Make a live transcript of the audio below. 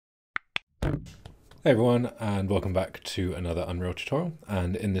Hey everyone, and welcome back to another Unreal tutorial.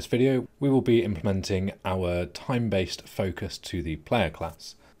 And in this video we will be implementing our time-based focus to the player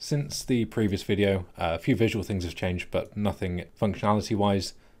class. Since the previous video, a few visual things have changed but nothing functionality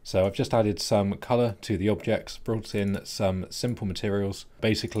wise. So I've just added some color to the objects, brought in some simple materials.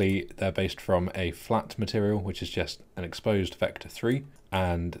 Basically they're based from a flat material, which is just an exposed vector 3,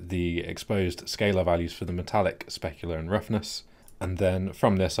 and the exposed scalar values for the metallic, specular and roughness. And then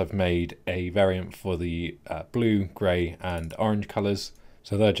from this I've made a variant for the blue, grey and orange colours.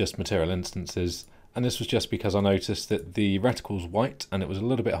 So they're just material instances. And this was just because I noticed that the reticle's white and it was a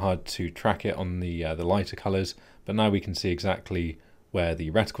little bit hard to track it on the lighter colours. But now we can see exactly where the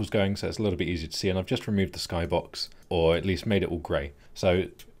reticle's going, so it's a little bit easier to see. And I've just removed the skybox, or at least made it all grey. So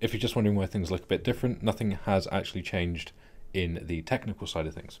if you're just wondering why things look a bit different, nothing has actually changed in the technical side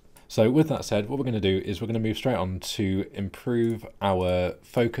of things. So with that said, what we're going to do is we're going to move straight on to improve our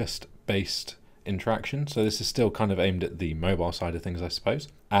focused based interaction. So this is still kind of aimed at the mobile side of things, I suppose.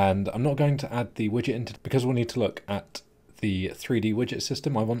 And I'm not going to add the widget into, because we'll need to look at the 3D widget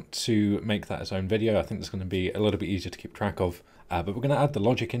system. I want to make that its own video. I think it's going to be a little bit easier to keep track of. But we're going to add the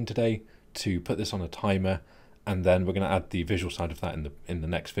logic in today to put this on a timer, and then we're going to add the visual side of that in the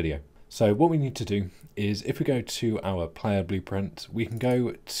next video. So what we need to do is, if we go to our player blueprint, we can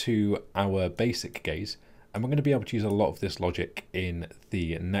go to our basic gaze, and we're going to be able to use a lot of this logic in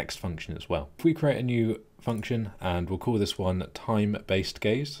the next function as well. If we create a new function, and we'll call this one time-based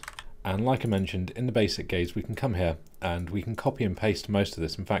gaze, and like I mentioned, in the basic gaze we can come here and we can copy and paste most of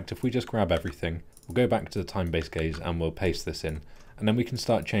this. In fact, if we just grab everything, we'll go back to the time-based gaze and we'll paste this in, and then we can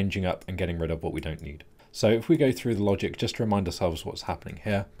start changing up and getting rid of what we don't need. So if we go through the logic, just to remind ourselves what's happening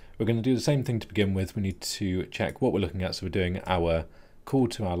here, we're going to do the same thing to begin with. We need to check what we're looking at. So we're doing our call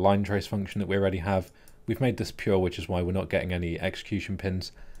to our line trace function that we already have. We've made this pure, which is why we're not getting any execution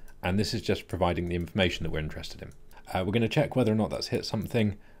pins. And this is just providing the information that we're interested in. We're going to check whether or not that's hit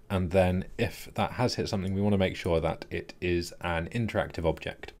something. And then if that has hit something, we want to make sure that it is an interactive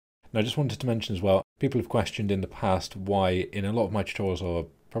object. Now I just wanted to mention as well, people have questioned in the past why in a lot of my tutorials, or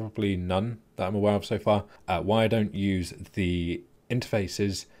probably none that I'm aware of so far, why I don't use the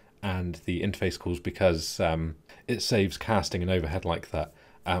interfaces and the interface calls, because it saves casting and overhead like that.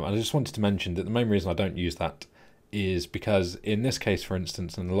 And I just wanted to mention that the main reason I don't use that is because in this case, for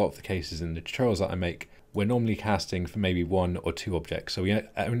instance, and a lot of the cases in the tutorials that I make, we're normally casting for maybe 1 or 2 objects. So we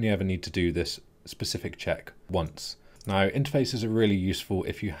only ever need to do this specific check once. Now, interfaces are really useful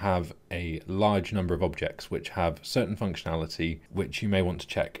if you have a large number of objects which have certain functionality which you may want to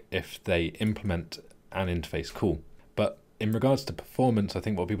check if they implement an interface call. But in regards to performance, I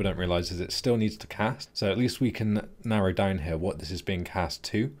think what people don't realize is it still needs to cast. So at least we can narrow down here what this is being cast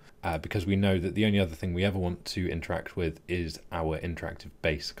to, because we know that the only other thing we ever want to interact with is our interactive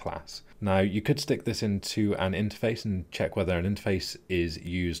base class. Now you could stick this into an interface and check whether an interface is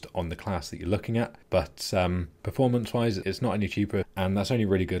used on the class that you're looking at, but performance wise it's not any cheaper, and that's only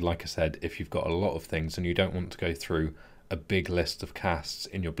really good, like I said, if you've got a lot of things and you don't want to go through a big list of casts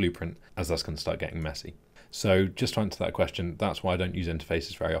in your blueprint, as that's going to start getting messy. So just to answer that question, that's why I don't use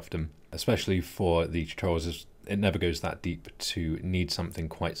interfaces very often, especially for the tutorials. It never goes that deep to need something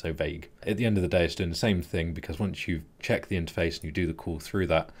quite so vague. At the end of the day, it's doing the same thing, because once you check the interface and you do the call through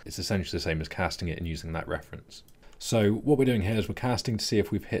that, it's essentially the same as casting it and using that reference. So what we're doing here is we're casting to see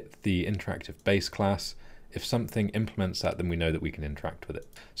if we've hit the interactive base class. If something implements that, then we know that we can interact with it.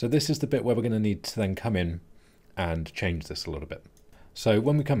 So this is the bit where we're going to need to then come in and change this a little bit. So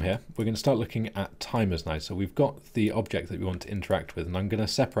when we come here, we're going to start looking at timers now. So we've got the object that we want to interact with, and I'm going to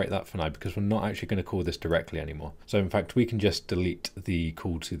separate that for now because we're not actually going to call this directly anymore. So in fact, we can just delete the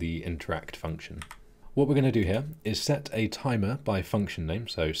call to the interact function. What we're going to do here is set a timer by function name.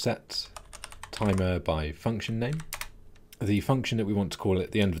 So set timer by function name. The function that we want to call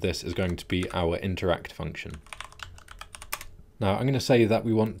at the end of this is going to be our interact function. Now I'm going to say that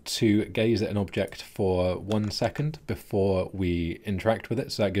we want to gaze at an object for 1 second before we interact with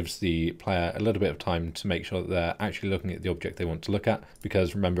it. So that gives the player a little bit of time to make sure that they're actually looking at the object they want to look at.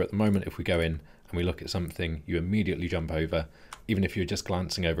 Because remember, at the moment, if we go in and we look at something, you immediately jump over, even if you're just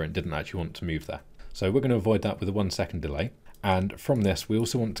glancing over and didn't actually want to move there. So we're going to avoid that with a 1 second delay. And from this, we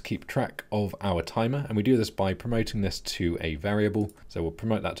also want to keep track of our timer, and we do this by promoting this to a variable. So we'll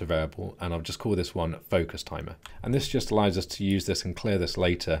promote that to variable, and I'll just call this one focus timer. And this just allows us to use this and clear this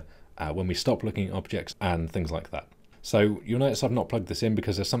later when we stop looking at objects and things like that. So you'll notice I've not plugged this in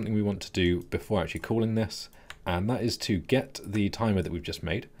because there's something we want to do before actually calling this, and that is to get the timer that we've just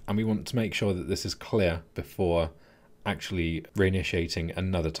made, and we want to make sure that this is clear before actually reinitiating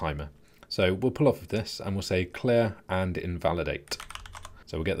another timer. So we'll pull off of this and we'll say clear and invalidate.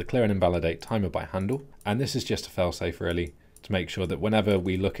 So we'll get the clear and invalidate timer by handle. And this is just a failsafe really to make sure that whenever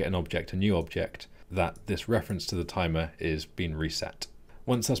we look at an object, a new object, that this reference to the timer is being reset.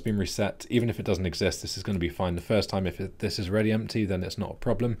 Once that's been reset, even if it doesn't exist, this is going to be fine the first time. If this is already empty, then it's not a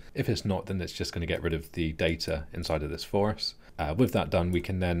problem. If it's not, then it's just going to get rid of the data inside of this for us. With that done, we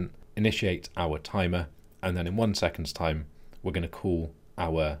can then initiate our timer, and then in 1 second's time, we're going to call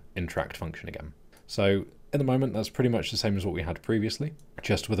our interact function again. So at the moment, that's pretty much the same as what we had previously,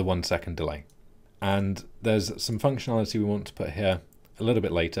 just with a 1 second delay. And there's some functionality we want to put here a little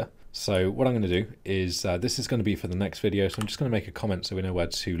bit later. So what I'm going to do is, this is going to be for the next video, so I'm just going to make a comment so we know where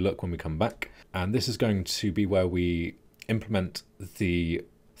to look when we come back. And this is going to be where we implement the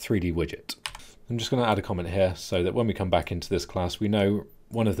 3D widget. I'm just going to add a comment here so that when we come back into this class, we know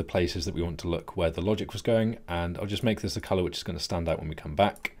one of the places that we want to look where the logic was going, and I'll just make this a color which is going to stand out when we come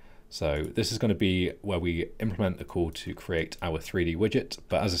back. So this is going to be where we implement a call to create our 3D widget,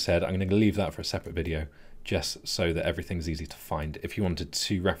 but as I said, I'm going to leave that for a separate video just so that everything's easy to find if you wanted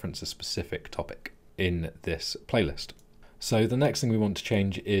to reference a specific topic in this playlist. So the next thing we want to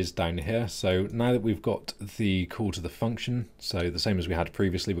change is down here. So now that we've got the call to the function, so the same as we had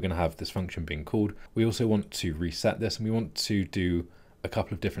previously, we're going to have this function being called. We also want to reset this, and we want to do a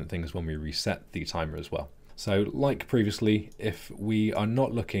couple of different things when we reset the timer as well. So like previously, if we are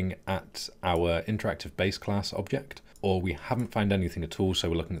not looking at our interactive base class object, or we haven't found anything at all, so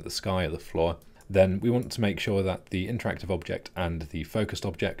we're looking at the sky or the floor, then we want to make sure that the interactive object and the focused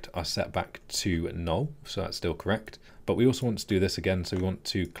object are set back to null, so that's still correct. But we also want to do this again, so we want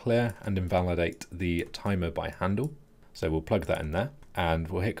to clear and invalidate the timer by handle. So we'll plug that in there, and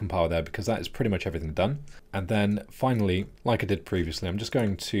we'll hit compile there because that is pretty much everything done. And then finally, like I did previously, I'm just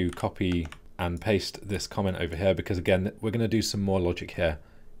going to copy and paste this comment over here because again, we're going to do some more logic here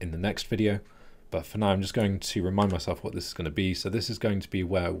in the next video. But for now, I'm just going to remind myself what this is going to be. So this is going to be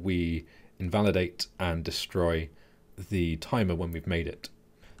where we invalidate and destroy the timer when we've made it.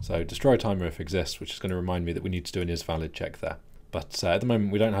 So destroy timer if exists, which is going to remind me that we need to do an isValid check there. But at the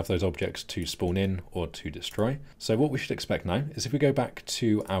moment we don't have those objects to spawn in or to destroy. So what we should expect now is if we go back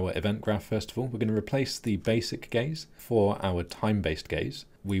to our event graph first of all, we're going to replace the basic gaze for our time-based gaze.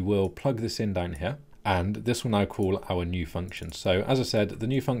 We will plug this in down here, and this will now call our new function. So as I said, the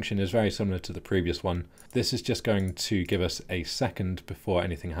new function is very similar to the previous one. This is just going to give us a second before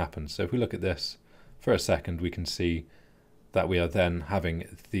anything happens. So if we look at this for a second, we can see that we are then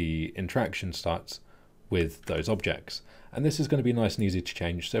having the interaction starts with those objects. And this is going to be nice and easy to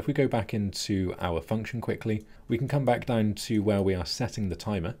change. So if we go back into our function quickly, we can come back down to where we are setting the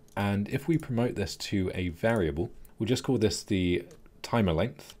timer. And if we promote this to a variable, we'll just call this the timer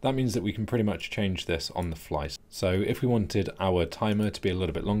length. That means that we can pretty much change this on the fly. So if we wanted our timer to be a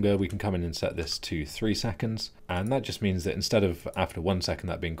little bit longer, we can come in and set this to 3 seconds. And that just means that instead of after 1 second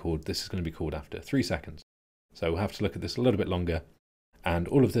that being called, this is going to be called after 3 seconds. So we'll have to look at this a little bit longer. And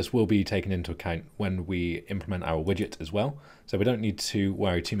all of this will be taken into account when we implement our widget as well. So we don't need to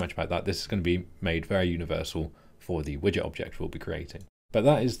worry too much about that. This is going to be made very universal for the widget object we'll be creating. But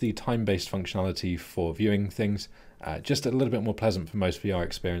that is the time-based functionality for viewing things, just a little bit more pleasant for most VR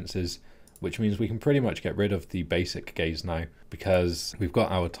experiences, which means we can pretty much get rid of the basic gaze now because we've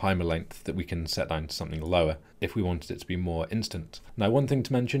got our timer length that we can set down to something lower if we wanted it to be more instant. Now, one thing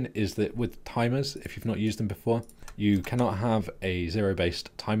to mention is that with timers, if you've not used them before, you cannot have a zero-based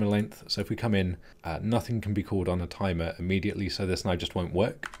timer length. So if we come in, nothing can be called on a timer immediately, so this now just won't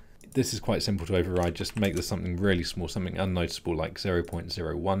work. This is quite simple to override. Just make this something really small, something unnoticeable like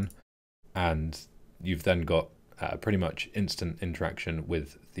 0.01, and you've then got pretty much instant interaction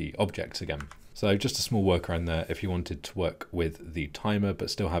with the objects again. So just a small workaround there if you wanted to work with the timer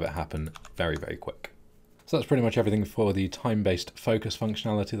but still have it happen very, very quick. So that's pretty much everything for the time-based focus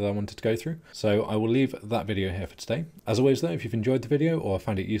functionality that I wanted to go through. So I will leave that video here for today. As always though, if you've enjoyed the video or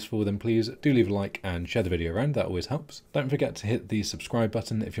found it useful, then please do leave a like and share the video around, that always helps. Don't forget to hit the subscribe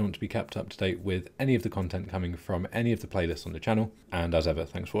button if you want to be kept up to date with any of the content coming from any of the playlists on the channel. And as ever,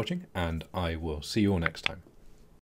 thanks for watching, and I will see you all next time.